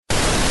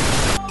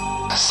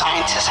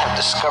Scientists have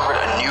discovered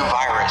a new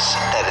virus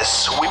that is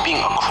sweeping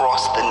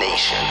across the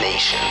nation.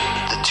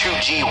 The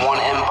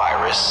 2G1M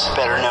virus,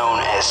 better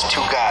known as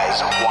Two Guys,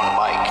 One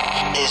Mic,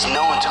 is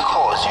known to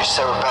cause your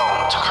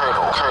cerebellum to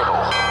curdle,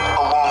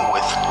 along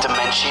with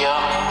dementia,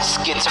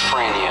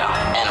 schizophrenia,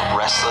 and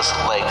restless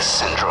leg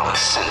syndrome.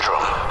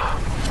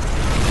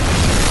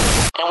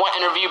 In one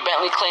interview,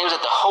 Bentley claims that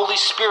the Holy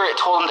Spirit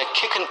told him to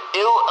kick an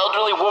ill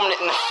elderly woman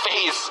in the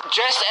face.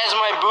 Just as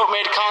my boot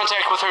made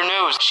contact with her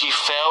nose, she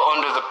fell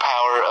under the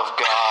power of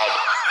God.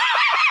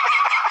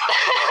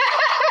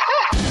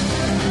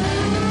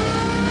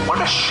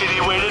 What a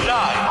shitty way to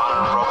die. On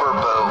a rubber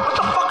boat.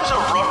 What the fuck is a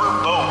rubber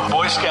boat?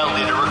 Boy Scout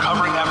leader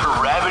recovering after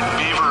rabid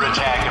beaver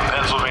attack in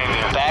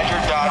Pennsylvania.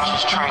 Badger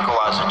dodges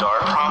tranquilizer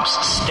dart, prompts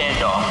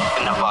standoff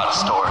in Nevada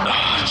store.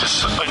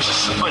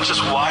 Let's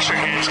just wash our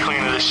hands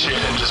clean of this shit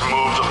and just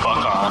move the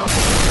fuck on.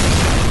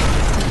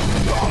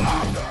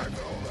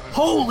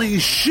 Holy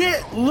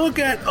shit, look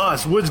at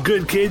us. What's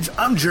good, kids?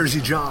 I'm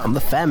Jersey John. I'm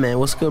the fat man.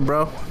 What's good,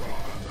 bro?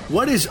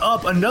 What is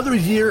up? Another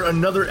year,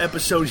 another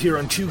episode here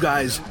on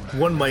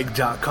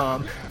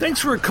TwoGuysOneMic.com.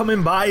 Thanks for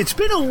coming by. It's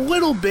been on a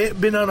little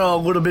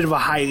bit of a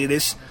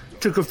hiatus.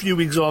 Took a few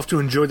weeks off to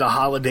enjoy the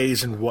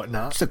holidays and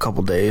whatnot. Just a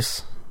couple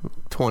days.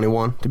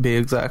 21 to be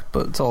exact,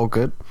 but it's all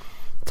good.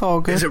 It's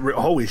all good. Is it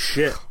holy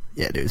shit.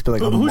 Yeah, dude, it's been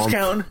like a Who's month.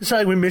 counting? It's not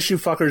like we miss you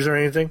fuckers or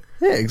anything.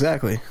 Yeah,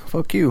 exactly.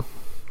 Fuck you.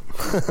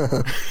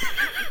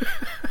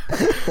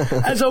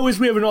 As always,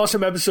 we have an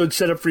awesome episode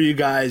set up for you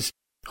guys.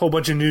 Whole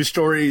bunch of news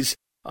stories,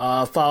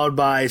 followed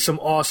by some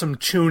awesome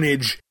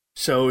tunage.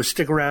 So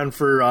stick around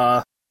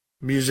for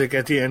music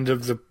at the end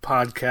of the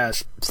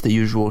podcast. It's the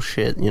usual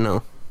shit, you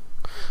know.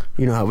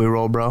 You know how we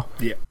roll, bro.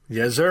 Yeah.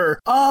 Yes, sir.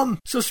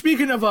 So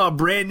speaking of a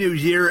brand new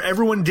year,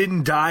 everyone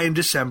didn't die in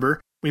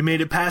December. We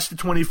made it past the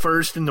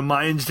 21st and the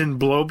Mayans didn't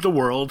blow up the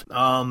world.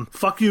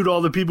 Fuck you to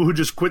all the people who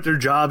just quit their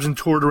jobs and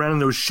toured around in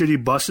those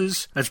shitty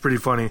buses. That's pretty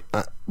funny.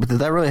 But did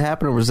that really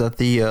happen, or was that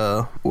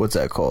the, what's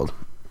that called?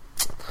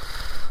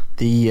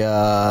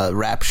 The,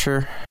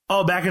 Rapture?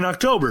 Oh, back in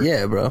October.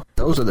 Yeah, bro.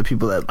 Those are the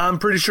people that... I'm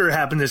pretty sure it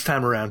happened this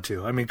time around,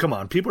 too. I mean, come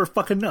on. People are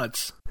fucking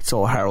nuts. It's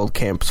all Harold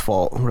Camp's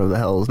fault, whatever the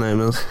hell his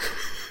name is.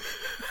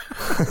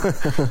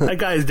 That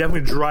guy is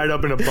definitely dried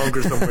up in a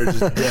bunker somewhere,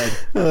 just dead.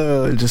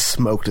 Just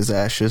smoked his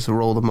ashes,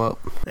 rolled them up.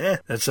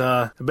 That's,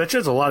 I bet you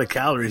that's a lot of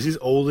calories. He's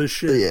old as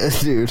shit. Yeah,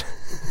 dude.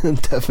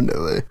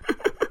 Definitely.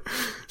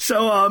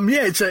 So,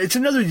 yeah, it's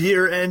another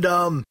year, and,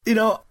 you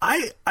know,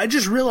 I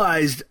just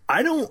realized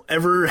I don't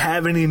ever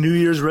have any New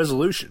Year's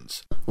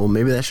resolutions. Well,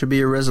 maybe that should be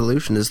your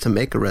resolution, is to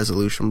make a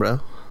resolution,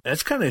 bro.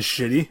 That's kind of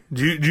shitty.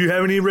 Do you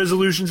have any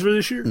resolutions for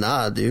this year?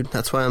 Nah, dude.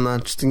 That's why I'm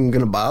not just even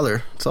gonna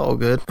bother. It's all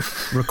good.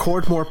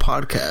 Record more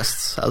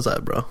podcasts. How's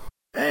that, bro?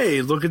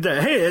 Hey, look at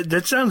that. Hey,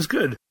 that sounds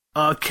good.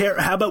 How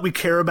about we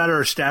care about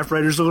our staff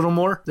writers a little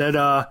more? That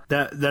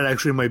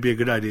actually might be a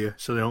good idea,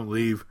 so they don't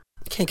leave.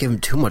 You can't give him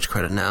too much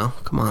credit now.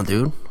 Come on,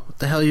 dude. What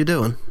the hell are you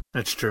doing?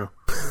 That's true.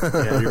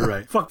 Yeah, you're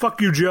right.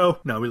 Fuck you, Joe.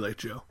 No, we like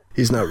Joe.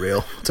 He's not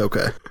real. It's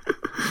okay.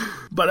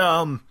 But,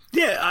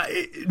 yeah,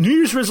 New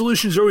Year's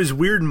resolutions are always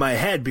weird in my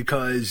head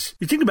because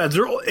you think about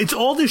it, it's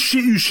all this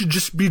shit you should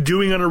just be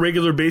doing on a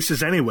regular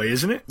basis anyway,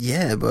 isn't it?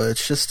 Yeah, but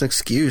it's just an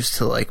excuse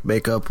to, like,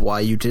 make up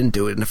why you didn't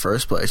do it in the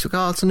first place. Like,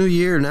 oh, it's a new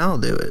year, now I'll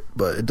do it.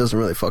 But it doesn't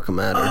really fucking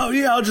matter. Oh,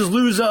 yeah, I'll just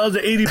lose the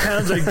 80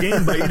 pounds I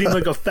gained by eating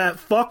like a fat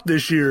fuck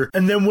this year.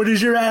 And then what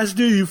does your ass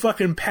do? You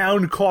fucking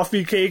pound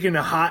coffee cake and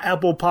a hot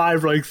apple pie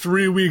for like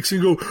 3 weeks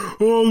and go,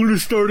 oh, I'm going to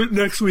start it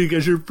next week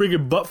as you're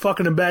freaking butt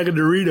fucking a bag of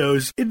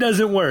Doritos. It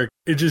doesn't work.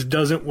 It just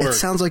doesn't work. It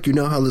sounds like you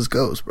know how this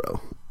goes, bro.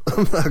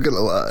 I'm not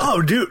gonna lie.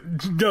 Oh,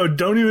 dude, no,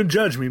 don't even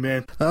judge me,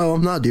 man. Oh,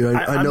 I'm not, dude.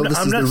 I know this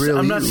is the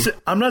real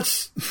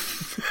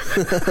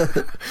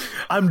you.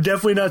 I'm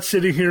definitely not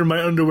sitting here in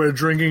my underwear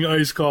drinking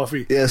iced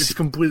coffee. Yes. It's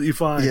completely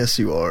fine. Yes,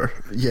 you are.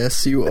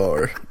 Yes, you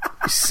are.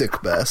 You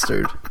sick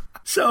bastard.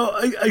 So,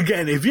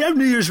 again, if you have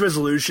New Year's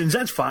resolutions,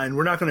 that's fine.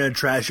 We're not going to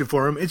trash you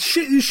for them. It's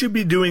shit you should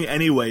be doing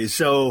anyway.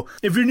 So,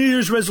 if your New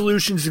Year's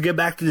resolution is to get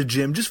back to the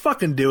gym, just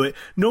fucking do it.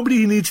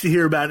 Nobody needs to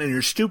hear about it in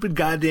your stupid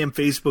goddamn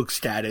Facebook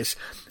status.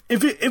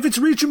 If it's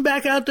reaching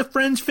back out to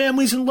friends,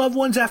 families, and loved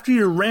ones after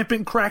your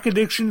rampant crack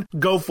addiction,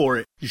 go for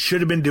it. You should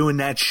have been doing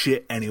that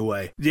shit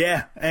anyway.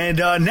 Yeah, and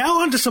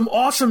now on to some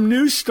awesome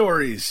news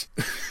stories.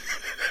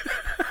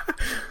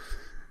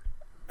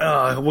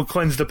 We'll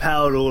cleanse the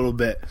palate a little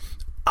bit.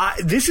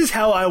 This is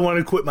how I want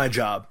to quit my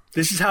job.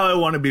 This is how I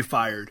want to be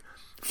fired.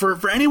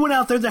 For anyone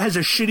out there that has a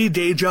shitty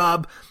day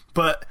job,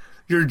 but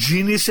you're a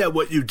genius at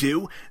what you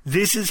do,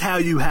 this is how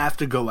you have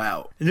to go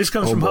out. And this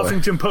comes from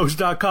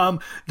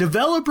HuffingtonPost.com.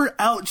 Developer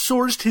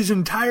outsourced his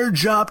entire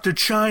job to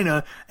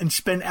China and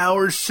spent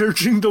hours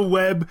searching the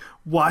web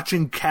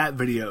watching cat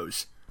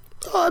videos.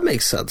 Oh, that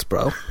makes sense,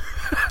 bro.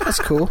 That's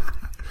cool.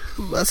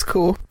 That's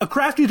cool. A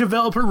crafty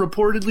developer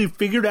reportedly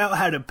figured out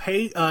how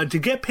to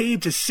get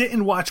paid to sit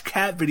and watch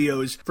cat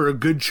videos for a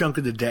good chunk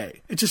of the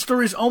day. It's a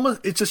story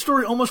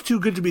almost too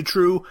good to be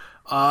true,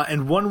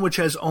 and one which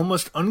has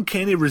almost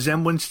uncanny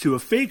resemblance to a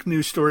fake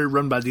news story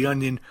run by The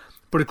Onion,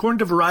 But according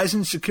to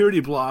Verizon's security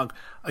blog,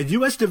 a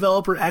U.S.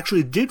 developer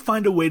actually did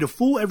find a way to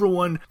fool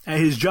everyone at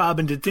his job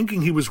into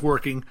thinking he was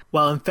working,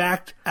 while in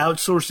fact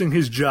outsourcing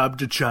his job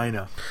to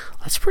China.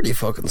 That's pretty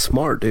fucking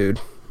smart, dude.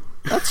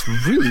 That's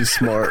really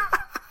smart.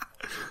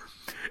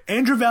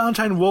 Andrew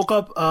Valentine wrote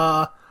up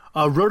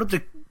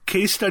the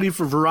case study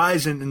for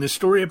Verizon, and the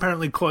story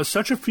apparently caused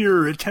such a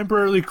furor it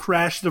temporarily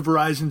crashed the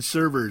Verizon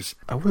servers.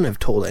 I wouldn't have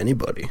told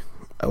anybody.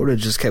 I would have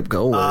just kept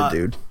going with it,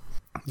 dude.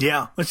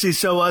 Yeah. Let's see.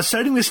 So,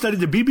 citing this study,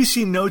 the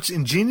BBC notes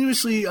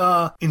ingenious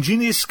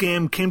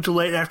scam came to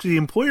light after the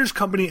employer's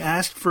company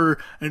asked for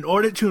an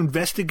audit to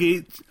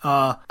investigate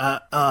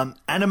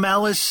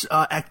anomalous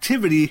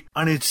activity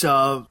on its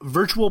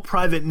virtual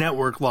private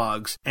network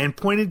logs, and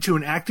pointed to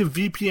an active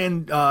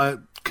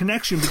VPN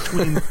connection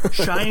between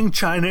Xi'an,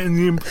 China, and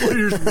the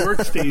employer's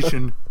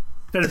workstation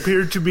that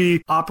appeared to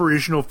be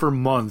operational for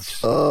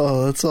months.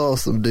 Oh, that's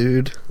awesome,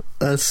 dude.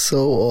 That's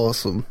so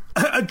awesome.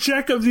 A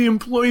check of the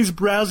employee's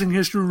browsing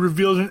history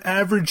revealed an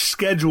average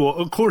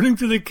schedule. According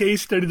to the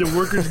case study, the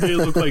worker's day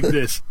looked like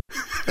this.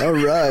 All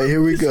right,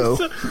 here we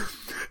go.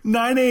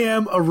 9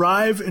 a.m.,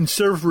 arrive and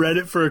surf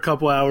Reddit for a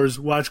couple hours,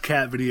 watch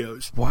cat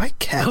videos. Why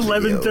cat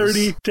videos?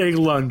 11:30, take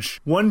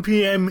lunch. 1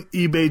 p.m.,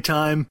 eBay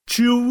time.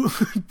 2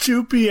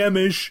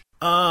 p.m.-ish,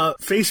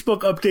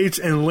 Facebook updates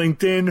and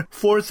LinkedIn.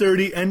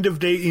 4:30, end of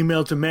day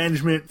email to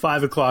management.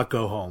 5 o'clock,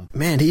 go home.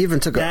 Man, he even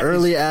took an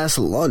early-ass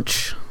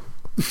lunch.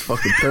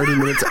 Fucking 30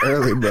 minutes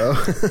early, bro.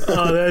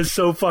 Oh, that is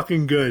so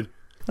fucking good.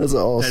 That's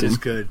awesome. That is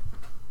good.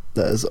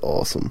 That is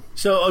awesome.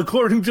 So,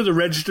 according to the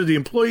register, the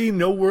employee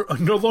no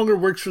longer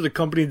works for the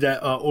company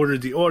that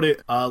ordered the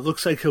audit.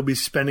 Looks like he'll be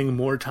spending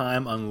more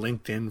time on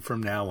LinkedIn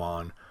from now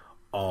on.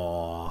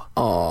 Aww.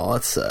 Aw,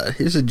 that's sad.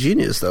 He's a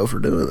genius, though, for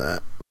doing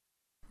that.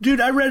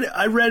 Dude, I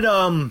read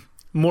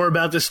more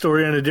about this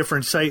story on a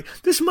different site.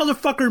 This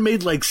motherfucker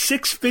made like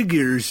 6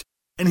 figures,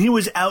 and he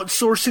was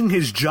outsourcing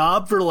his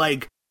job for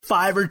like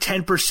 5 or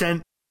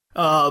 10%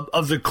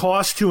 of the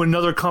cost to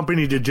another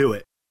company to do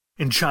it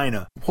in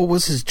China. What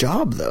was his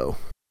job, though?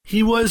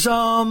 He was,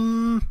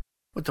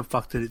 what the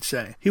fuck did it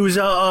say? He was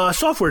a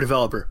software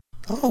developer.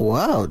 Oh,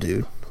 wow,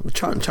 dude.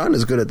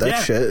 China's good at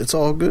that shit. It's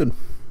all good.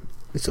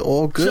 It's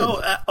all good.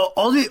 So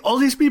all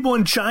these people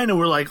in China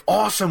were like,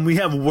 awesome, we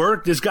have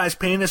work. This guy's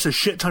paying us a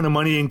shit ton of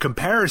money in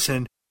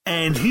comparison.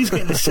 And he's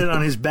getting to sit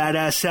on his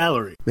badass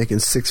salary. Making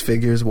 6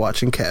 figures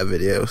watching cat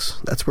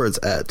videos. That's where it's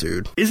at,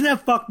 dude. Isn't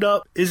that fucked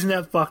up?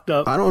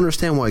 I don't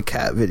understand why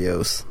cat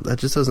videos. That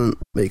just doesn't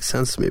make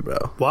sense to me, bro.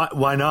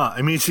 Why not?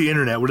 I mean, it's the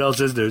internet. What else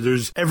is there?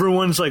 There's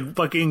everyone's like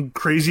fucking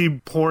crazy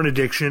porn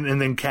addiction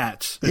and then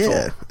cats. That's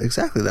all.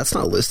 Exactly. That's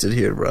not listed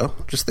here, bro.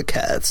 Just the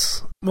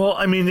cats. Well,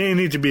 I mean, they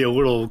need to be a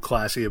little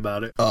classy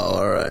about it. Oh,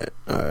 all right.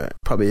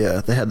 Probably,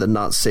 yeah. They had the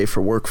not safe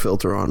for work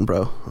filter on,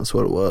 bro. That's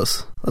what it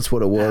was.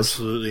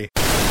 Absolutely.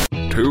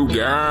 2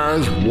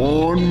 guys,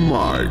 1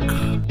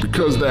 mic.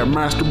 Because that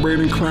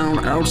masturbating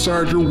clown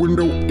outside your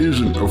window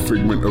isn't a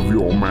figment of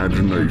your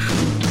imagination.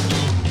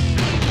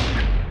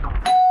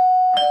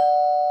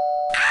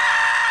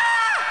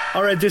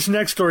 All right, this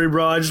next story,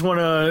 bro, I just want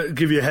to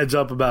give you a heads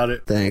up about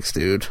it. Thanks,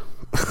 dude.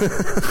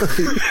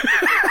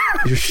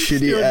 Your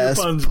shitty ass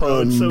puns,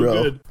 pun, It's so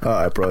bro. good. All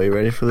right, bro, you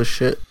ready for this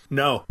shit?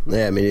 No.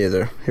 Yeah, me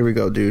neither. Here we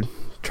go, dude.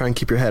 Try and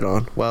keep your head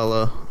on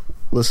while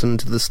listening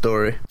to the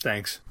story.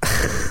 Thanks.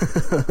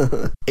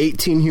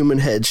 18 human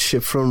heads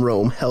shipped from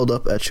Rome held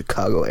up at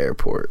Chicago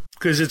airport.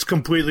 Because it's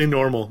completely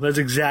normal. That's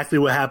exactly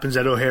what happens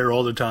at O'Hare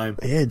all the time.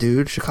 Yeah,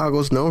 dude.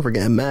 Chicago's known for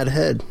getting mad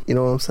head. You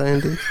know what I'm saying,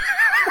 dude?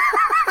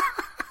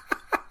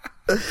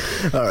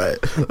 All right.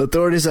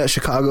 Authorities at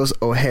Chicago's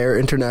O'Hare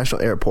International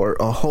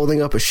Airport are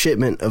holding up a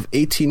shipment of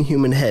 18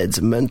 human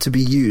heads meant to be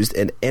used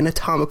in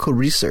anatomical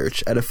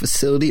research at a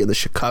facility in the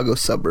Chicago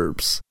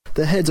suburbs.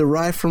 The heads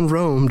arrived from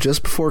Rome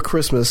just before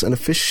Christmas, and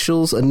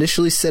officials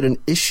initially said an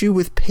issue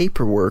with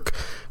paperwork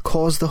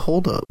caused the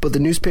holdup. But the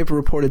newspaper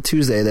reported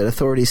Tuesday that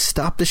authorities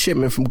stopped the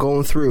shipment from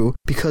going through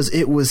because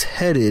it was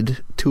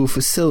headed to a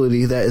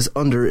facility that is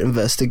under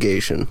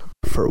investigation.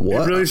 For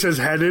what? It really says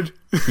headed?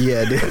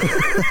 Yeah, dude.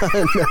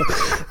 No,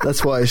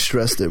 that's why I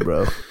stressed it,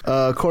 bro.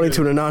 According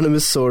to an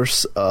anonymous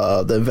source,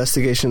 the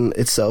investigation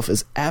itself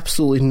is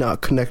absolutely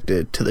not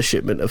connected to the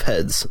shipment of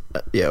heads.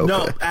 Yeah, okay.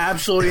 No,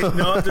 absolutely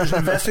no. There's an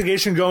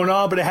investigation going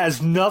on, but it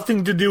has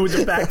nothing to do with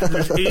the fact that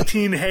there's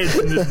 18 heads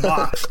in this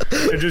box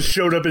that just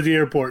showed up at the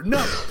airport.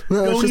 No,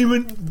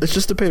 it's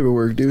just the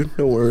paperwork, dude.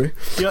 Don't worry.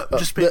 Yep,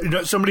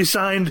 somebody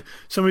signed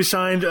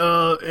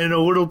in a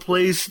little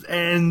place,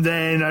 and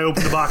then I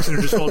opened the box and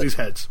there's just all these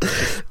heads.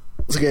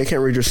 It's okay, I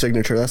can't read your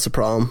signature. That's the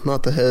problem,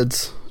 not the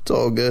heads. It's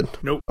all good.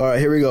 Nope. All right,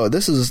 here we go.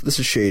 This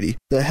is shady.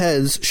 The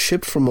heads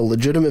shipped from a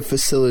legitimate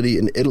facility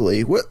in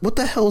Italy. What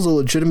the hell is a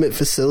legitimate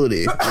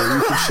facility where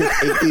you can ship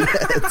 18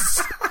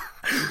 heads?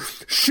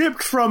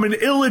 Shipped from an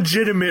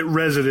illegitimate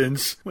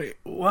residence. Wait,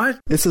 what?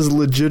 It says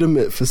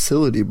legitimate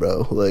facility,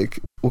 bro. Like,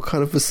 What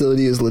kind of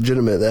facility is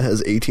legitimate that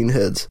has 18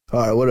 heads?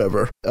 Alright,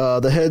 whatever.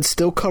 The heads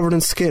still covered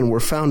in skin were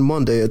found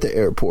Monday at the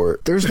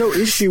airport. There's no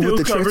issue with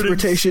the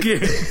transportation.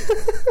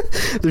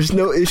 There's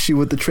no issue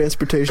with the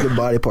transportation of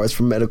body parts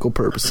for medical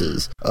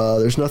purposes.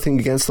 There's nothing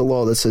against the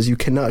law that says you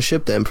cannot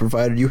ship them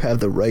provided you have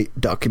the right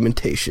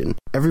documentation.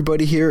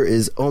 Everybody here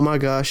is, oh my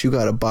gosh, you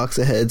got a box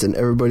of heads, and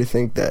everybody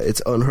think that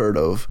it's unheard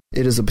of.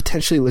 It is a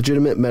potentially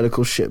legitimate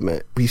medical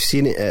shipment. We've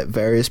seen it at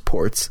various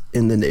ports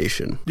in the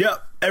nation.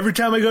 Yep. Every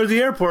time I go to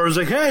the airport, I was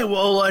like, hey,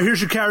 well,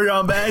 here's your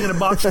carry-on bag and a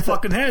box of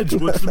fucking heads.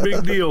 What's the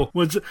big deal?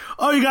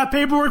 Oh, you got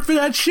paperwork for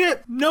that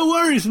shit? No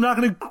worries.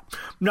 I'm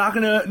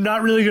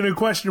not really gonna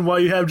question why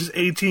you have just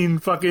 18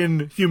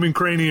 fucking human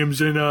craniums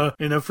in a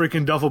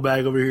freaking duffel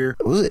bag over here.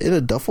 Was it in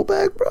a duffel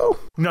bag, bro?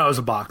 No, it was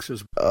a box.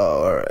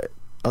 Oh, all right.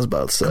 I was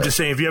about to say. I'm just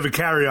saying, if you have a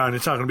carry-on,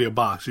 it's not going to be a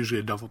box. Usually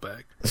a duffel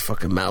bag. This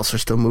fucking mouse are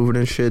still moving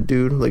and shit,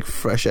 dude. Like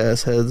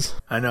fresh-ass heads.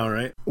 I know,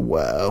 right?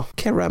 Wow.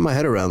 Can't wrap my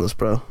head around this,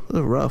 bro. This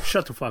is rough.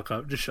 Shut the fuck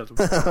up. Just shut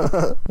the fuck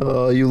up.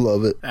 Oh, you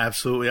love it.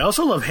 Absolutely. I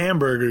also love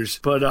hamburgers,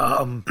 but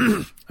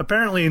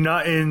apparently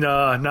not in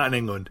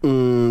England.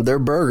 They're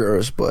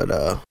burgers,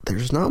 but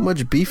there's not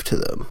much beef to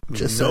them.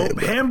 Just saying.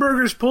 Bro.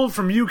 Hamburgers pulled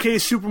from UK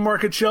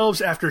supermarket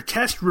shelves after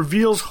test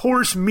reveals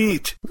horse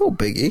meat. No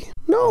biggie.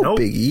 No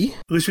biggie.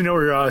 At least we know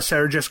where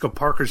Sarah Jessica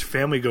Parker's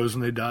family goes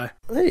when they die.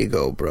 There you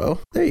go, bro.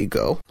 There you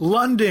go.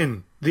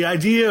 London. The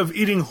idea of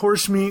eating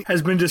horse meat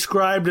has been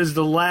described as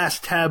the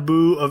last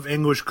taboo of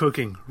English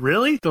cooking.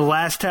 Really? The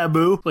last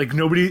taboo? Like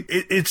nobody,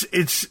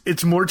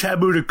 it's more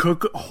taboo to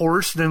cook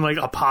horse than like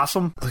a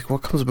possum? Like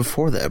what comes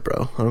before that,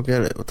 bro? I don't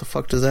get it. What the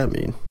fuck does that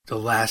mean? The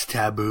last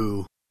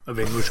taboo of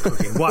English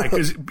cooking. Why?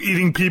 Because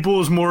eating people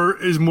is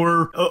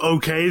more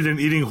okay than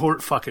eating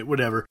horse. Fuck it,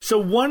 whatever. So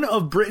one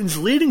of Britain's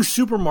leading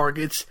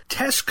supermarkets,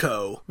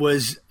 Tesco,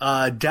 was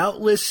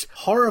doubtless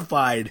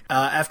horrified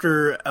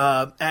after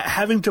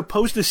having to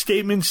post a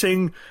statement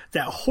saying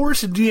that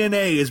horse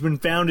DNA has been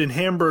found in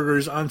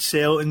hamburgers on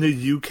sale in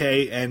the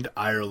UK and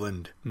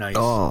Ireland. Nice.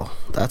 Oh,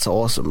 that's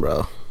awesome,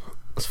 bro.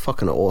 That's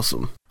fucking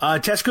awesome.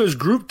 Tesco's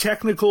group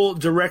technical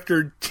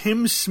director,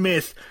 Tim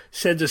Smith,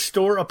 said the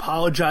store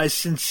apologized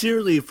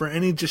sincerely for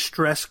any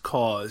distress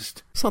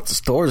caused. It's not the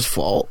store's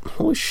fault.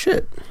 Holy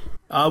shit.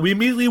 We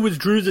immediately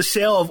withdrew the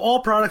sale of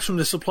all products from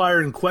the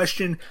supplier in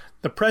question.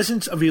 The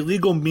presence of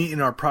illegal meat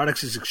in our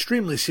products is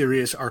extremely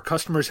serious. Our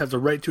customers have the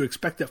right to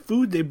expect that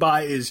food they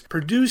buy is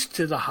produced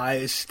to the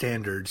highest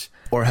standards.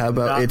 Or how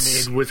about not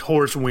it's made with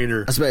horse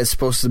wiener? I bet it's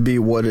supposed to be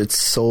what it's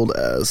sold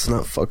as,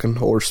 not fucking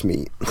horse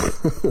meat.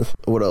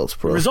 What else,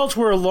 bro? Results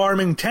were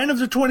alarming. 10 of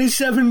the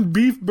 27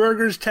 beef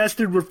burgers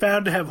tested were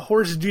found to have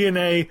horse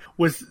DNA,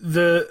 with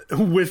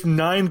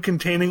 9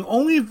 containing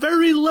only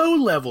very low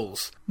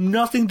levels.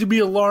 Nothing to be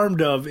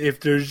alarmed of if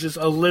there's just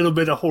a little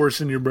bit of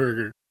horse in your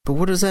burger. But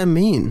what does that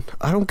mean?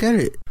 I don't get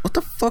it. What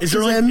the fuck does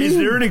that mean? Is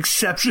there an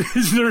exception?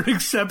 Is there an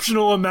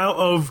exceptional amount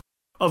of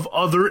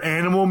other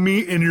animal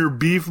meat in your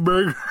beef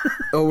burger?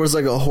 Oh, was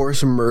like a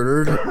horse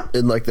murdered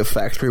in like the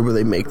factory where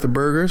they make the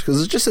burgers?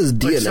 Because it just says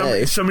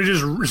DNA. Like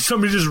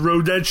somebody just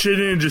rode that shit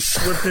in and just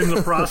slipped in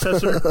the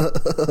processor.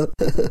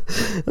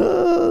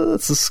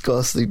 That's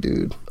disgusting,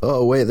 dude.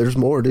 Oh wait, there's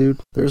more,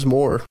 dude. There's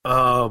more.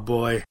 Oh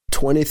boy.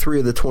 23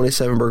 of the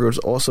 27 burgers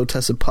also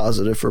tested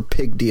positive for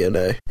pig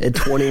DNA, and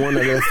 21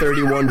 of the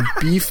 31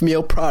 beef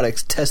meal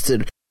products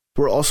tested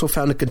were also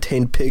found to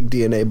contain pig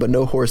DNA, but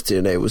no horse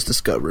DNA was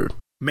discovered.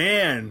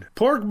 Man,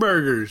 pork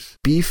burgers.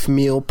 Beef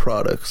meal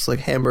products, like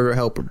Hamburger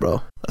Helper,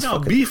 bro.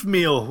 Beef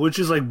meal, which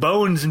is like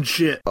bones and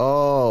shit.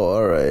 Oh,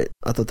 all right.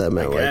 I thought that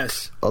meant like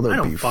other beef.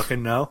 I don't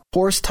fucking know.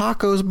 Horse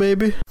tacos,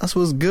 baby. That's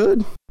what's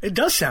good. It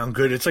does sound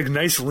good. It's like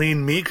nice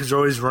lean meat because they're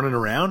always running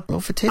around. Well,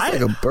 if it tastes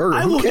like a burger,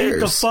 who cares? I will eat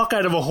the fuck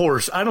out of a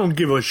horse. I don't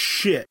give a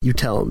shit. You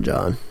tell him,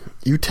 John.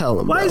 You tell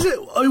him. Why is it?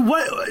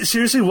 What?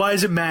 Seriously, why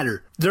does it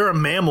matter? They're a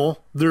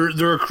mammal.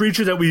 They're a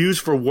creature that we use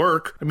for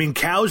work. I mean,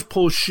 cows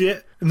pull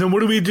shit. And then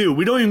what do?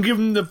 We don't even give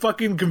them the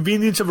fucking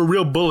convenience of a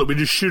real bullet. We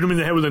just shoot them in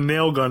the head with a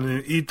nail gun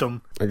and eat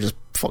them. I just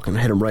fucking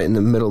hit him right in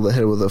the middle of the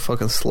head with a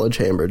fucking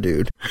sledgehammer,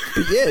 dude.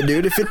 But yeah,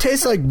 dude, if it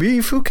tastes like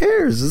beef, who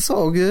cares? It's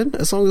all good.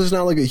 As long as there's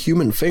not like a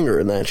human finger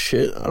in that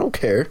shit, I don't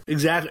care.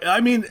 Exactly.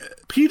 I mean,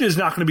 PETA's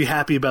not going to be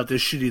happy about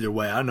this shit either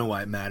way. I don't know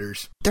why it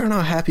matters. They're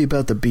not happy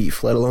about the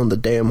beef, let alone the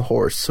damn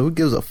horse. So who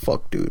gives a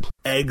fuck, dude?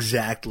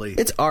 Exactly.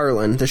 It's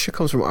Ireland. This shit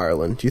comes from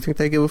Ireland. Do you think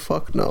they give a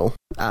fuck? No.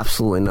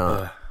 Absolutely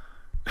not.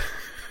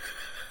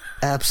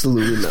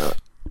 Absolutely not.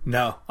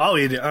 No, I'll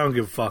eat it. I don't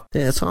give a fuck.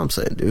 Yeah, that's all I'm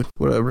saying, dude.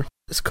 Whatever.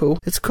 It's cool.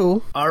 It's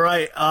cool. All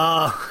right.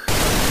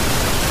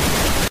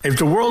 If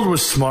the world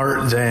was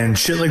smart, then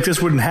shit like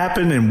this wouldn't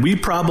happen, and we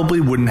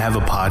probably wouldn't have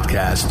a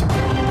podcast.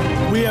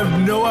 We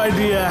have no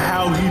idea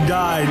how he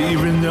died,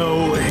 even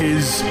though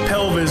his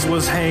pelvis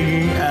was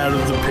hanging out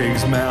of the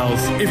pig's mouth.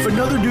 If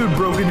another dude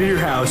broke into your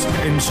house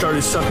and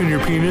started sucking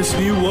your penis,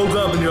 and you woke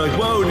up and you're like,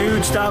 whoa,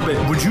 dude, stop it.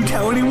 Would you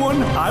tell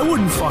anyone? I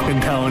wouldn't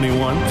fucking tell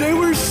anyone. They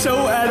were so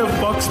out of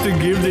fucks to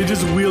give, they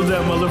just wheeled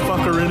that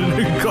motherfucker in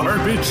a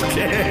garbage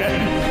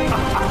can.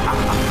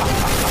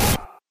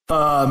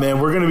 Man,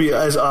 we're going to be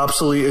as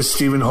obsolete as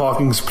Stephen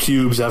Hawking's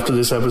pubes after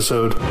this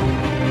episode.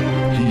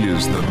 He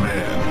is the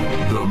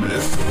man, the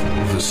myth,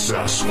 the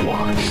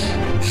Sasquatch,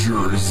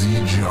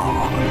 Jersey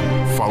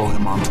John. Follow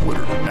him on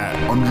Twitter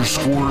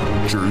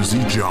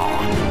 @_Jersey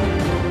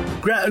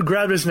John.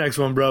 Grab this next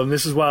one, bro. And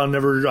this is why I'll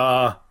never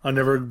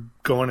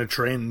go on a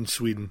train in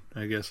Sweden,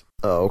 I guess.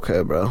 Oh,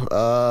 okay, bro.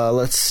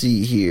 Let's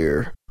see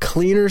here.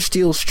 Cleaner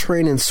steals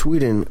train in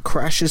Sweden,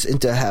 crashes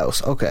into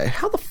house. Okay,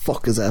 how the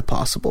fuck is that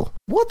possible?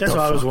 That's what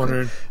I was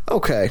wondering.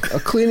 Okay, a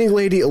cleaning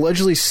lady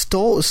allegedly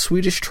stole a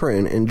Swedish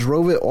train and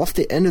drove it off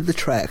the end of the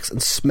tracks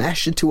and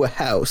smashed into a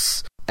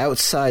house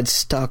outside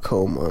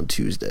Stockholm on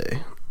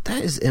Tuesday.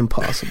 That is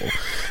impossible.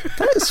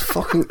 That is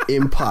fucking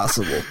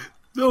impossible.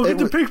 No, get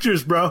the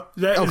pictures, bro.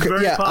 That is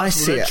very possible. I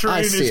see that it. train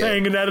I see is it.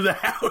 hanging out of the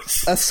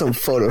house. That's some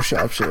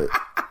Photoshop shit.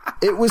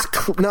 It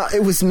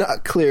was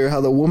not clear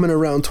how the woman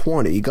around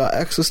 20 got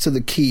access to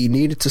the key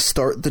needed to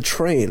start the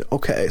train.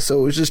 Okay, so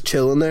it was just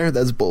chilling there?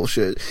 That's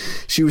bullshit.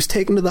 She was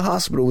taken to the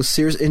hospital with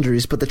serious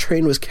injuries, but the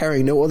train was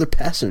carrying no other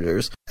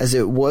passengers, as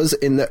it was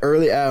in the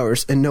early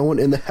hours, and no one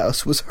in the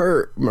house was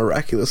hurt,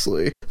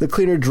 miraculously. The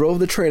cleaner drove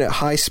the train at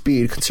high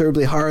speed,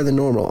 considerably higher than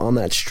normal on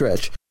that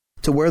stretch,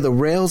 to where the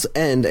rails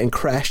end and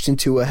crashed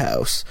into a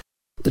house.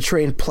 The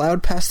train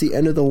plowed past the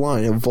end of the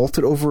line and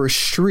vaulted over a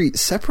street,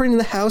 separating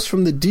the house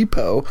from the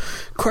depot,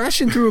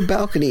 crashing through a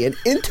balcony and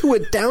into a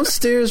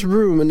downstairs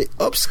room in the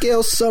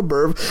upscale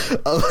suburb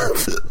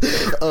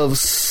of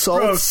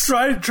Salts.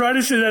 Bro, try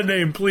to say that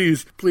name,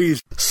 please.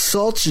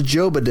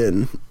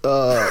 Saltsjöbaden.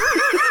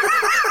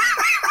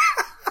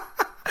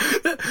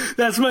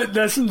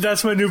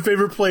 That's my new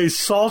favorite place,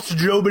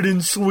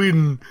 Saltsjöbaden,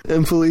 Sweden.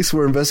 And police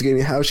were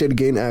investigating how she had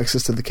gained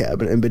access to the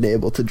cabin and been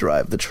able to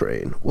drive the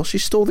train. Well, she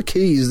stole the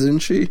keys, didn't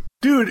she?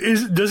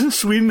 Dude, doesn't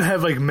Sweden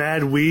have like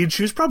mad weed?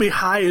 She was probably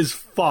high as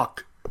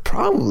fuck.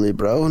 Probably,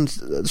 bro. And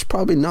there's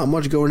probably not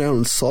much going on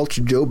in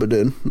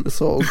Saltsjöbaden.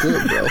 It's all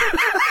good, bro.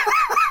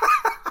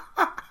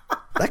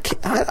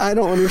 I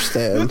don't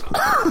understand.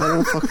 I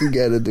don't fucking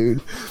get it,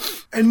 dude.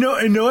 And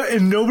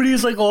nobody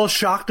is like all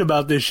shocked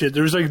about this shit.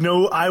 There's like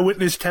no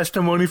eyewitness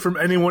testimony from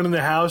anyone in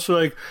the house. So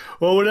like,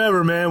 well,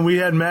 whatever, man. We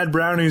had mad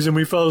brownies and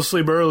we fell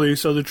asleep early,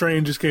 so the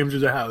train just came to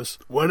the house.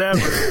 Whatever.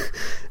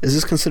 Is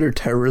this considered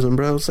terrorism,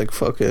 bro? It's like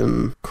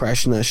fucking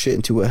crashing that shit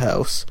into a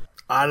house.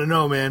 I don't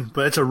know, man,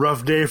 but it's a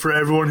rough day for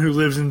everyone who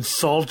lives in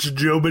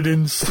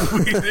Saltsjöbaden,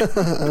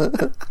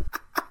 Sweden.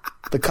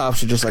 The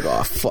cops are just like,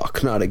 oh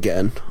fuck, not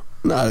again.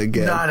 Not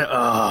again.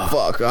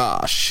 Fuck.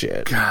 Oh,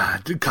 shit.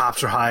 God, the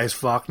cops are high as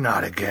fuck.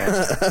 Not again.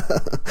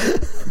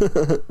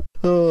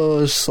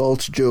 Oh,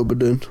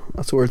 Saltsjöbaden.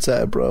 That's where it's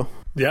at, bro.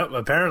 Yep,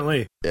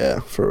 apparently.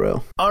 Yeah, for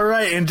real. All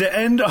right, and to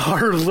end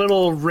our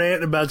little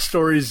rant about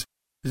stories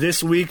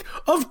this week,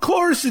 of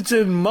course it's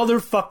in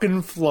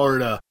motherfucking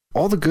Florida.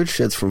 All the good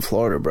shit's from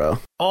Florida, bro.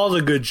 All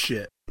the good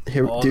shit.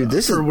 Here, dude,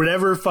 this for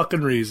whatever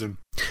fucking reason.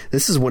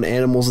 This is when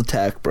animals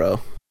attack, bro.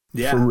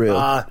 Yeah. For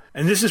real.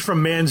 And this is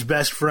from man's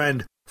best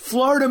friend.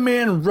 Florida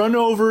man run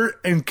over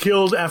and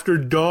killed after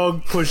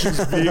dog pushes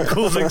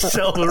vehicle's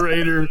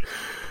accelerator.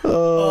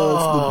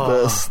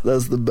 Oh, that's the best.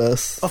 That's the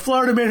best. A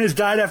Florida man has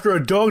died after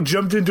a dog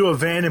jumped into a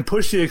van and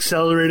pushed the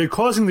accelerator,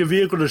 causing the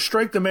vehicle to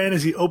strike the man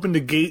as he opened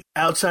a gate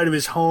outside of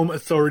his home,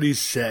 authorities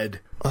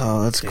said.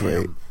 Oh, that's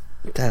great.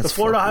 That's the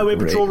Florida Highway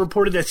great. Patrol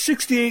reported that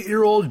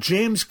 68-year-old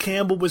James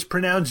Campbell was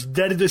pronounced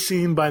dead at the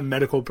scene by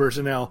medical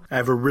personnel. I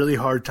have a really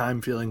hard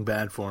time feeling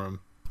bad for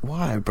him.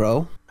 Why,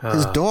 bro?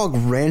 His dog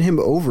ran him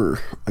over.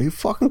 Are you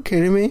fucking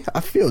kidding me? I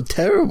feel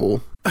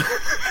terrible.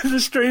 The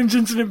strange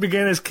incident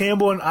began as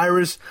Campbell and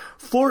Iris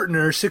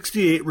Fortner,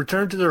 68,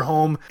 returned to their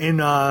home in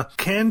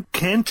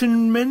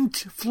Cantonment,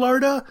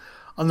 Florida,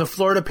 on the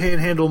Florida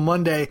Panhandle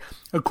Monday.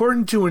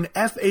 According to an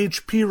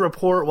FHP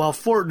report, while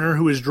Fortner,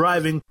 who was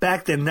driving,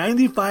 backed a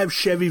 95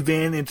 Chevy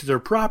van into their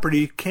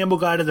property, Campbell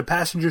got to the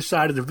passenger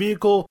side of the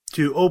vehicle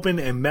to open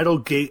a metal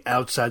gate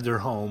outside their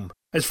home.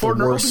 As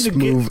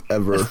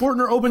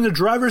Fortner opened the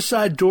driver's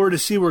side door to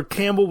see where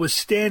Campbell was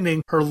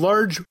standing, her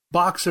large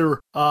boxer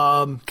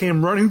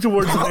came running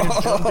towards him and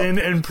jumped in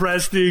and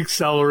pressed the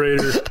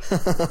accelerator.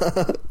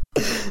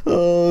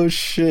 Oh,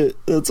 shit.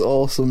 That's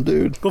awesome,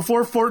 dude.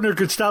 Before Fortner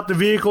could stop the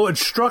vehicle, it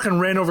struck and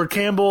ran over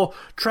Campbell,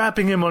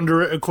 trapping him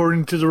under it.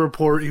 According to the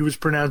report, he was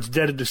pronounced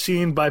dead at the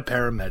scene by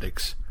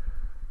paramedics.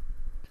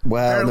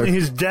 Wow. Apparently,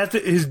 his death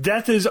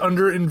is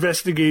under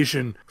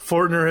investigation.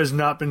 Fortner has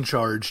not been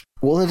charged.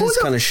 Well, that is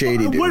kind of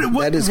shady, dude.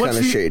 That is kind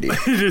of shady.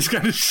 It is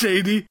kind of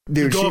shady.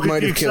 Dude, the dog she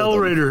might have killed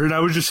him. Accelerator, and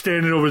I was just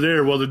standing over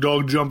there while the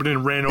dog jumped in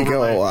and ran over me.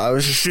 I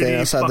was just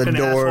standing outside the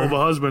door. Of a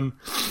husband.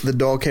 The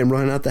dog came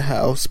running out the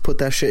house, put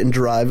that shit in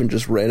drive, and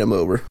just ran him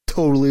over.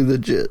 Totally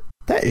legit.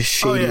 That is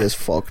shady as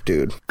fuck,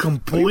 dude.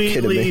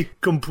 Completely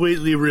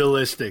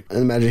realistic. And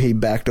imagine he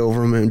backed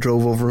over him and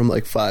drove over him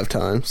like 5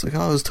 times. Like,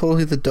 oh, it was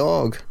totally the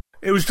dog.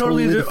 It was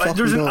totally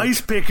there's an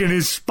ice pick in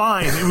his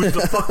spine. It was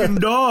the fucking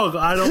dog.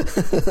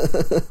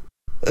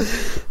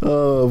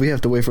 Oh, we have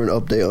to wait for an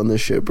update on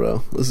this shit,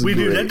 bro. This is We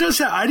do. great. That does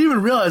sound, I didn't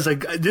even realize,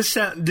 like, this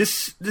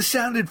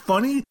sounded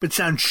funny, but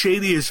sounds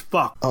shady as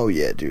fuck. Oh,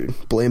 yeah, dude.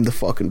 Blame the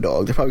fucking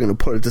dog. They're probably going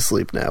to put it to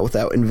sleep now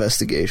without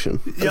investigation.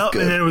 Yep,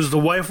 and then it was the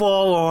wife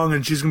all along,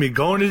 and she's going to be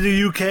going to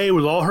the UK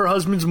with all her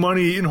husband's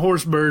money, eating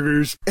horse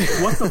burgers.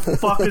 What the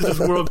fuck is this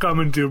world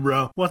coming to,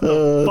 bro? What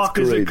the fuck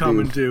is it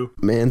coming to?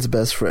 Man's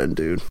best friend,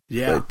 dude.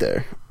 Yeah. Right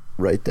there.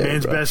 Right there,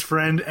 Man's bro. best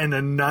friend and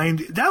a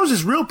 90... That was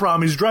his real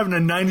problem. He's driving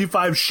a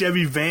 95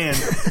 Chevy van.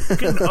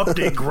 Get an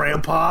update,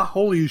 Grandpa.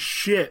 Holy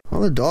shit.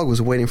 Well, the dog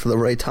was waiting for the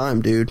right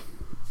time, dude.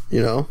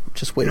 You know?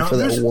 Just waiting for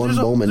that one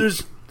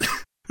moment.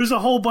 There's a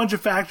whole bunch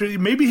of factors.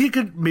 Maybe he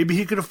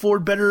could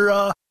afford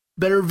better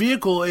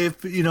vehicle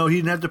if, you know, he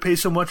didn't have to pay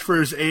so much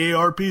for his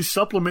AARP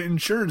supplement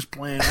insurance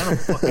plan. I don't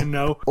fucking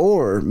know.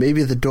 Or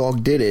maybe the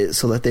dog did it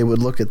so that they would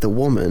look at the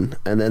woman,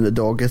 and then the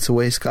dog gets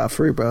away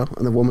scot-free, bro,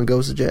 and the woman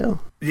goes to jail.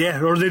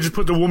 Yeah, or they just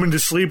put the woman to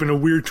sleep in a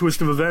weird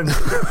twist of events.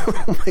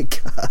 Oh, my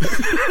God.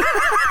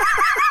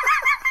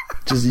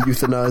 Just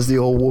euthanize the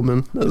old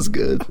woman. That's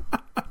good.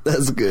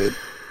 That's good.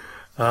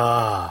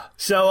 So,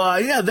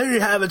 there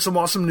you have it. Some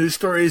awesome news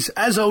stories.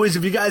 As always,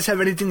 if you guys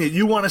have anything that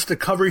you want us to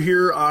cover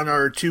here on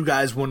our Two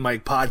Guys, One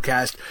Mic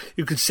podcast,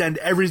 you can send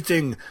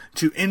everything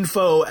to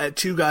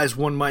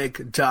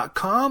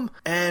info@twoguysonemike.com.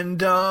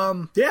 And,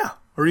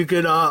 or you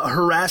could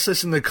harass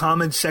us in the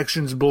comment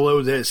sections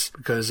below this,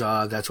 because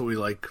that's what we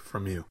like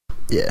from you.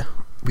 Yeah,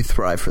 we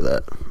thrive for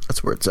that.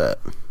 That's where it's at.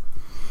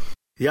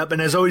 Yep,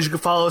 and as always, you can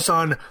follow us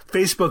on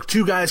Facebook,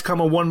 Two Guys,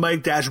 One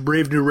Mic -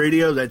 Brave New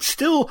Radio. That's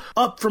still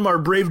up from our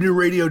Brave New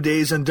Radio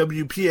days on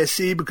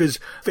WPSC, because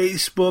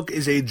Facebook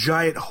is a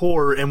giant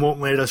whore and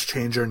won't let us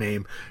change our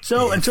name.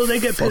 So until they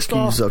get pissed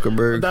off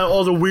Zuckerberg. about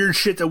all the weird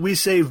shit that we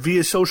say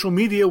via social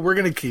media, we're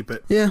going to keep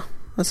it. Yeah,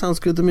 that sounds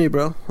good to me,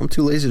 bro. I'm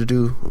too lazy to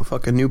do a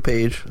fucking new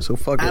page, so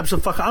fuck it.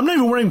 Absolutely. I'm not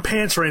even wearing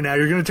pants right now.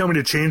 You're going to tell me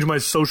to change my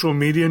social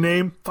media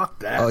name? Fuck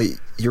that. Oh,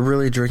 you're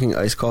really drinking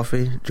iced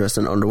coffee dressed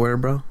in underwear,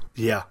 bro?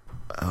 Yeah.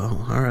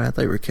 Oh, alright. I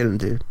thought you were kidding,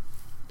 dude.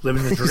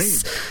 Living the dream.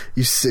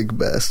 You sick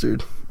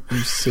bastard. You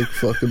sick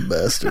fucking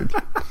bastard.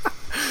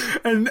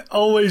 And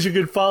always, you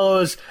can follow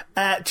us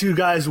at Two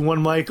Guys,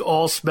 One Mic,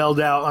 all spelled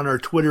out on our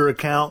Twitter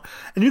account.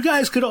 And you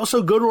guys could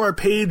also go to our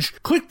page,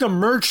 click the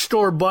merch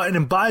store button,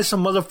 and buy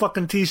some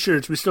motherfucking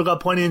t-shirts. We still got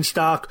plenty in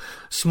stock.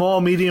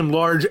 Small, medium,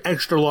 large,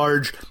 extra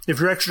large.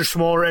 If you're extra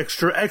small or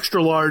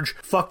extra large,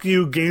 fuck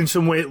you, gain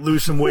some weight,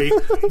 lose some weight.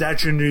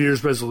 That's your New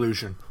Year's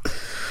resolution.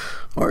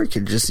 Or you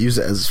could just use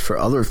it as for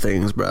other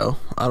things, bro.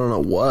 I don't know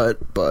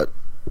what, but,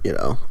 you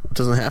know, it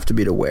doesn't have to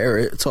be to wear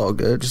it. It's all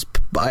good. Just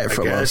buy it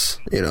from us,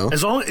 you know.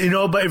 As long,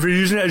 but if you're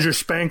using it as your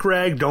spank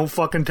rag, don't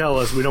fucking tell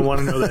us. We don't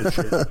want to know that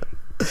shit.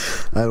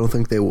 I don't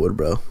think they would,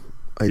 bro.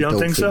 I don't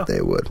think so?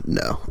 They would.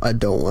 No, I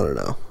don't want to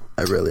know.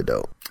 I really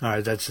don't. All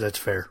right, that's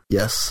fair.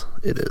 Yes,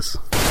 it is.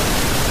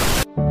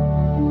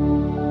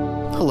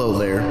 Hello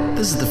there,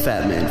 this is the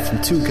Fat Man from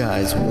Two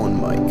Guys,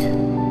 One Mic,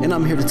 and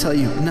I'm here to tell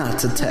you not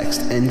to text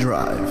and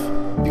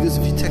drive. Because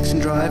if you text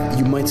and drive,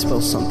 you might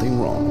spell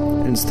something wrong.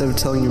 And instead of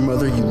telling your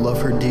mother you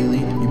love her dearly,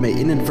 you may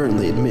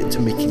inadvertently admit to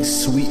making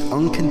sweet,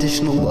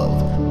 unconditional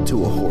love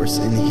to a horse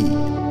in heat.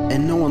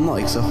 And no one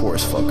likes a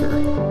horse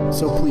fucker.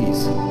 So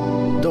please,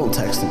 don't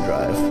text and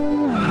drive.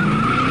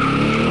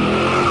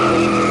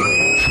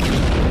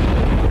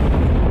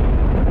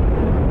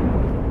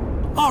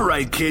 All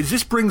right, kids,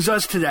 this brings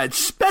us to that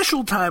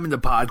special time in the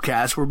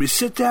podcast where we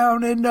sit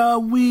down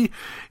and we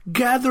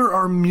gather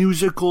our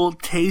musical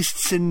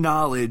tastes and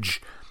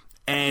knowledge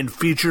and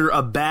feature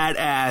a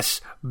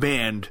badass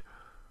band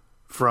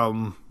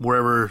from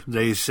wherever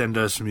they send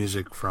us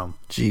music from.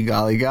 Gee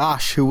golly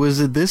gosh, who was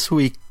it this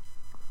week,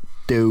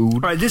 dude? All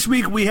right, this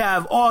week we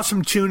have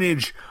awesome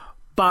tunage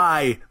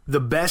by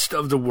the best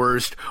of the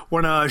worst.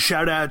 Want to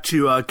shout out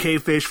to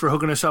K-Fish for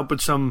hooking us up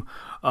with some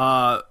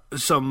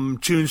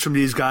tunes from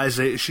these guys.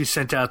 She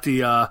sent out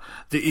the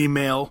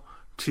email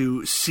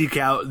to seek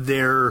out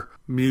their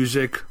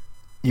music.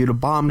 You the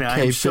bomb, Man,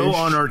 K-Fish. I'm so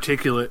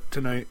unarticulate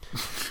tonight.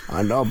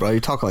 I know, bro. You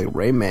talk like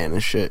Rayman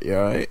and shit. You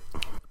alright?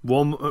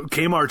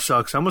 Kmart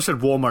sucks. I almost said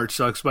Walmart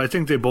sucks, but I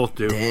think they both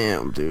do.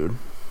 Damn, dude.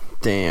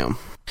 Damn.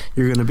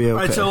 You're going to be okay. All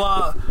right, so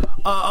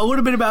a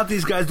little bit about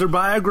these guys. Their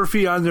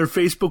biography on their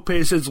Facebook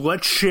page says,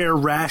 "Let's share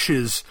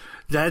rashes."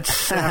 That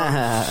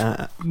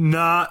sounds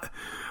not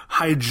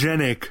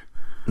hygienic.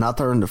 Not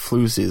during the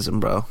flu season,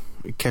 bro.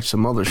 You catch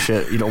some other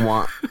shit you don't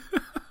want.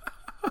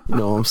 You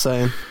know what I'm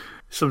saying?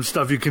 Some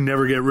stuff you can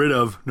never get rid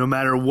of, no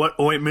matter what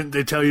ointment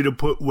they tell you to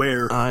put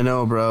where. I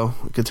know, bro.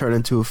 It could turn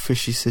into a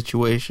fishy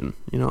situation.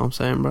 You know what I'm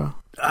saying, bro?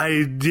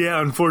 Yeah,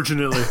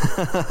 unfortunately.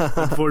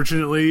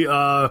 Unfortunately,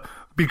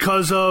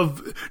 because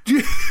of...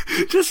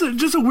 Just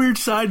a weird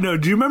side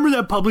note. Do you remember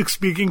that public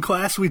speaking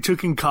class we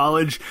took in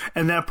college,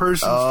 and that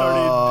person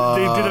started...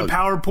 They did a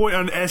PowerPoint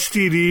on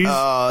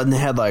STDs? And they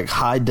had, like,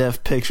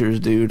 high-def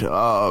pictures, dude.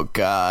 Oh,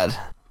 God.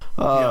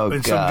 Oh,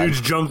 and God. some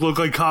dude's junk looked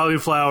like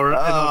cauliflower, and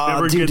I'll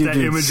never get that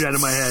image out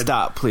of my head.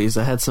 Stop, please.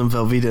 I had some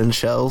Velveeta and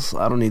shells.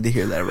 I don't need to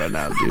hear that right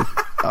now, dude.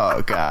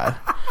 Oh, God.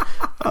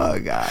 Oh,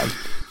 God.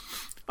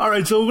 All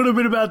right, so a little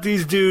bit about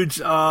these dudes.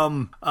 They're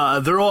all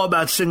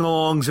about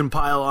sing-alongs and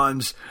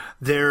pile-ons.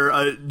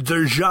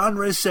 Their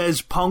genre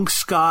says punk,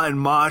 ska, and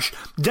mosh.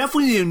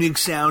 Definitely a unique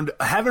sound.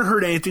 I haven't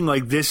heard anything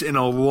like this in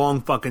a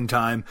long fucking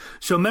time.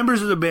 So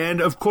members of the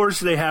band, of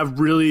course, they have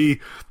really,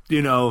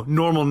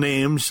 normal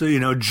names.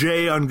 So,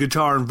 Jay on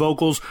guitar and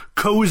vocals,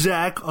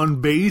 Kozak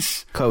on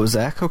bass.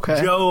 Kozak,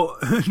 okay.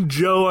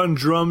 Joe on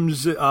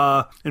drums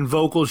and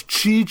vocals,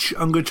 Cheech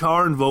on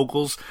guitar and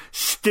vocals,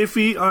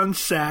 Stiffy on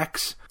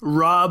sax,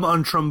 Rob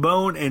on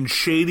trombone, and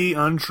Shady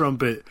on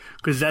trumpet,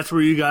 because that's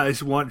where you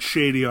guys want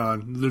Shady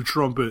on, the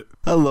trumpet.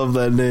 I love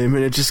that name,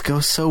 and it just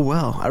goes so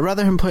well. I'd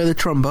rather him play the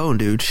trombone,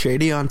 dude.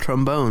 Shady on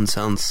trombone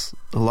sounds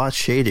a lot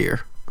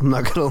shadier. I'm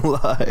not gonna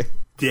lie.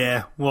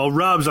 Yeah, well,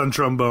 Rob's on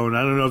trombone.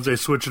 I don't know if they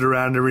switch it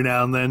around every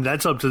now and then.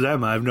 That's up to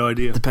them. I have no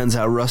idea. Depends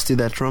how rusty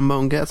that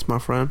trombone gets, my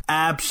friend.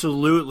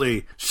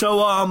 Absolutely.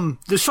 So,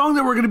 the song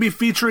that we're going to be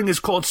featuring is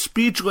called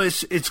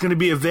Speechless. It's going to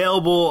be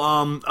available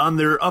on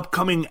their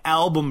upcoming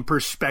album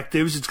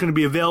Perspectives. It's going to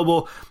be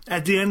available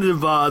at the end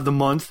of the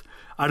month.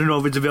 I don't know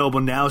if it's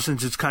available now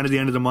since it's kind of the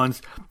end of the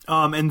month.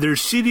 And their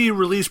CD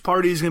release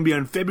party is going to be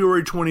on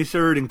February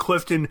 23rd in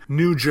Clifton,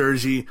 New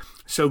Jersey.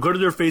 So go to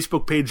their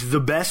Facebook page, The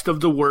Best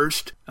of the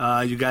Worst.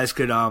 You guys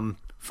could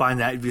find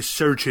that if you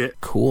search it.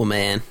 Cool,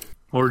 man.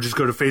 Or just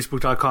go to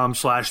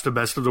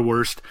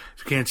facebook.com/thebestoftheworst.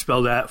 If you can't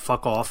spell that,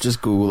 fuck off.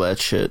 Just Google that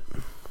shit.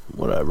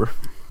 Whatever.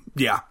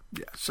 Yeah,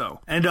 so.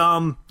 And,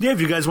 if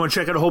you guys want to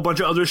check out a whole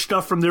bunch of other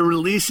stuff from their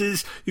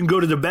releases, you can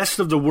go to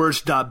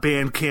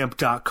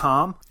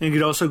thebestoftheworst.bandcamp.com. And you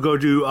can also go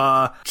to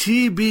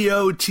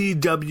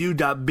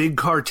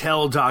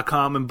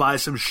tbotw.bigcartel.com and buy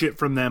some shit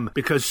from them,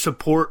 because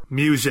support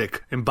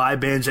music and buy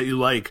bands that you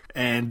like.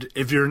 And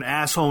if you're an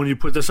asshole and you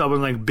put this up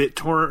on, like,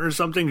 BitTorrent or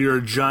something, you're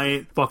a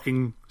giant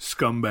fucking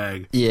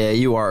scumbag. Yeah,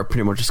 you are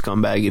pretty much a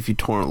scumbag if you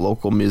torrent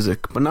local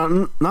music, but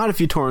not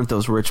if you torrent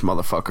those rich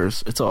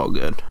motherfuckers. It's all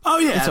good. Oh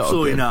yeah, it's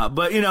absolutely not.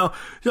 But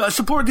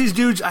support these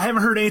dudes. I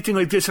haven't heard anything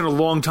like this in a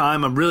long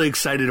time. I'm really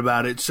excited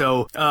about it.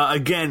 So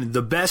again,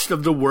 The Best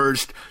of the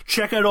Worst.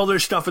 Check out all their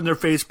stuff in their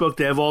Facebook.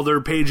 They have all their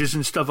pages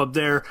and stuff up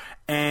there.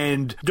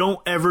 And don't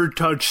ever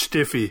touch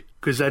Stiffy,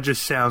 because that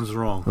just sounds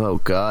wrong. Oh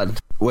God.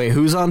 Wait,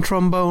 who's on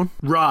trombone?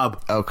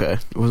 Rob. Okay,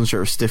 I wasn't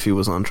sure if Stiffy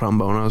was on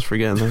trombone. I was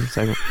forgetting that a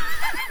second.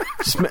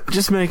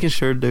 Just making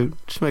sure, dude.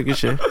 Just making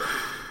sure.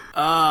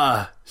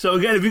 So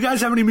again, if you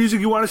guys have any music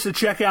you want us to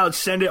check out,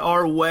 send it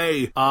our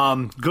way.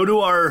 Go to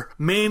our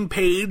main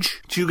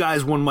page,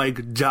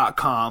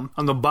 twoguys1mic.com.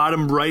 On the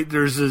bottom right,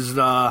 there's this,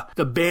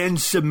 the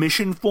band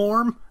submission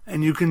form,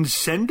 and you can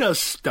send us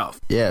stuff.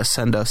 Yeah,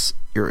 send us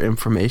your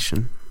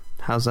information.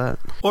 How's that?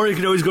 Or you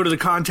can always go to the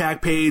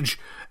contact page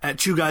at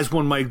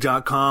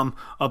twoguys1mic.com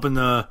up in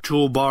the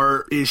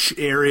toolbar-ish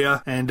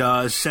area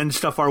and send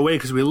stuff our way,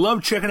 because we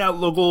love checking out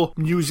local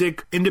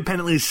music,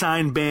 independently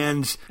signed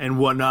bands, and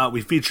whatnot.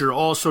 We feature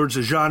all sorts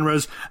of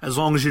genres, as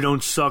long as you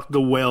don't suck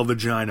the whale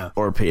vagina.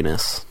 Or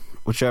penis.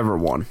 Whichever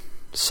one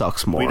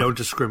sucks more. We don't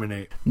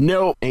discriminate.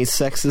 Nope. Ain't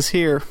sexist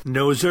here.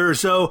 No, sir.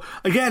 So,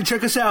 again,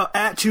 check us out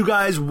at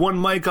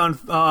 2guys1mic on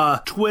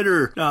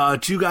Twitter,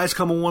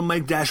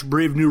 2guys1mic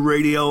Brave New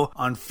Radio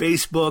on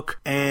Facebook,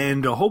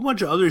 and a whole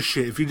bunch of other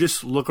shit. If you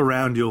just look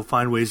around, you'll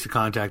find ways to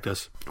contact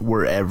us.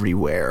 We're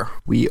everywhere.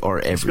 We are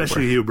everywhere.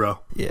 Especially you, bro.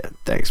 Yeah,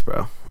 thanks,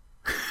 bro.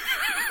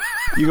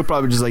 You could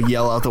probably just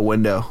yell out the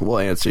window. We'll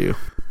answer you.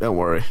 Don't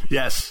worry.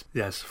 Yes,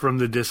 from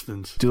the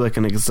distance. Do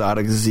an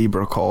exotic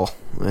zebra call,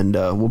 and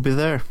we'll be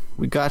there.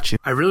 We got you.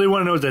 I really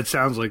want to know what that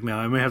sounds like now.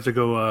 I may have to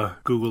go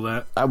Google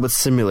that. I would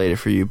simulate it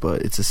for you,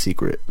 but it's a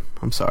secret.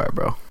 I'm sorry,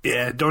 bro.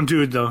 Yeah, don't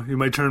do it, though. You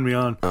might turn me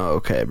on. Oh,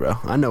 okay, bro.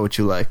 I know what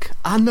you like.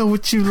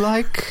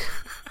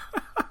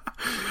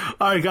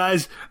 All right,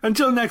 guys.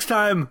 Until next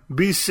time,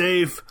 be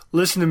safe,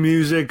 listen to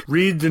music,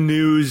 read the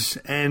news,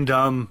 and,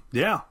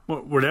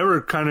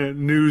 whatever kind of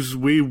news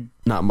we...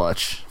 Not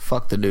much.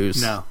 Fuck the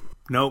news. No.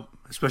 Nope.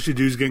 Especially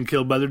dudes getting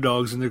killed by their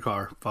dogs in their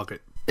car. Fuck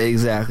it.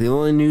 Exactly. The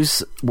only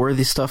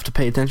newsworthy stuff to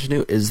pay attention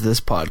to is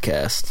this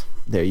podcast.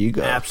 There you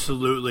go.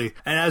 Absolutely.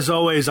 And as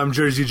always, I'm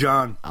Jersey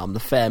John. I'm the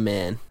Fat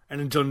Man.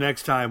 And until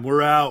next time,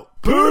 we're out.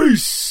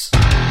 Peace!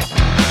 What's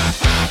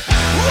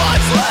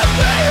left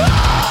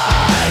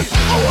behind?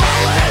 A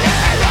wallet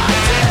and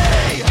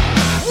ID.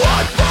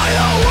 One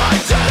final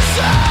word to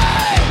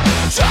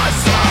say.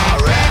 Just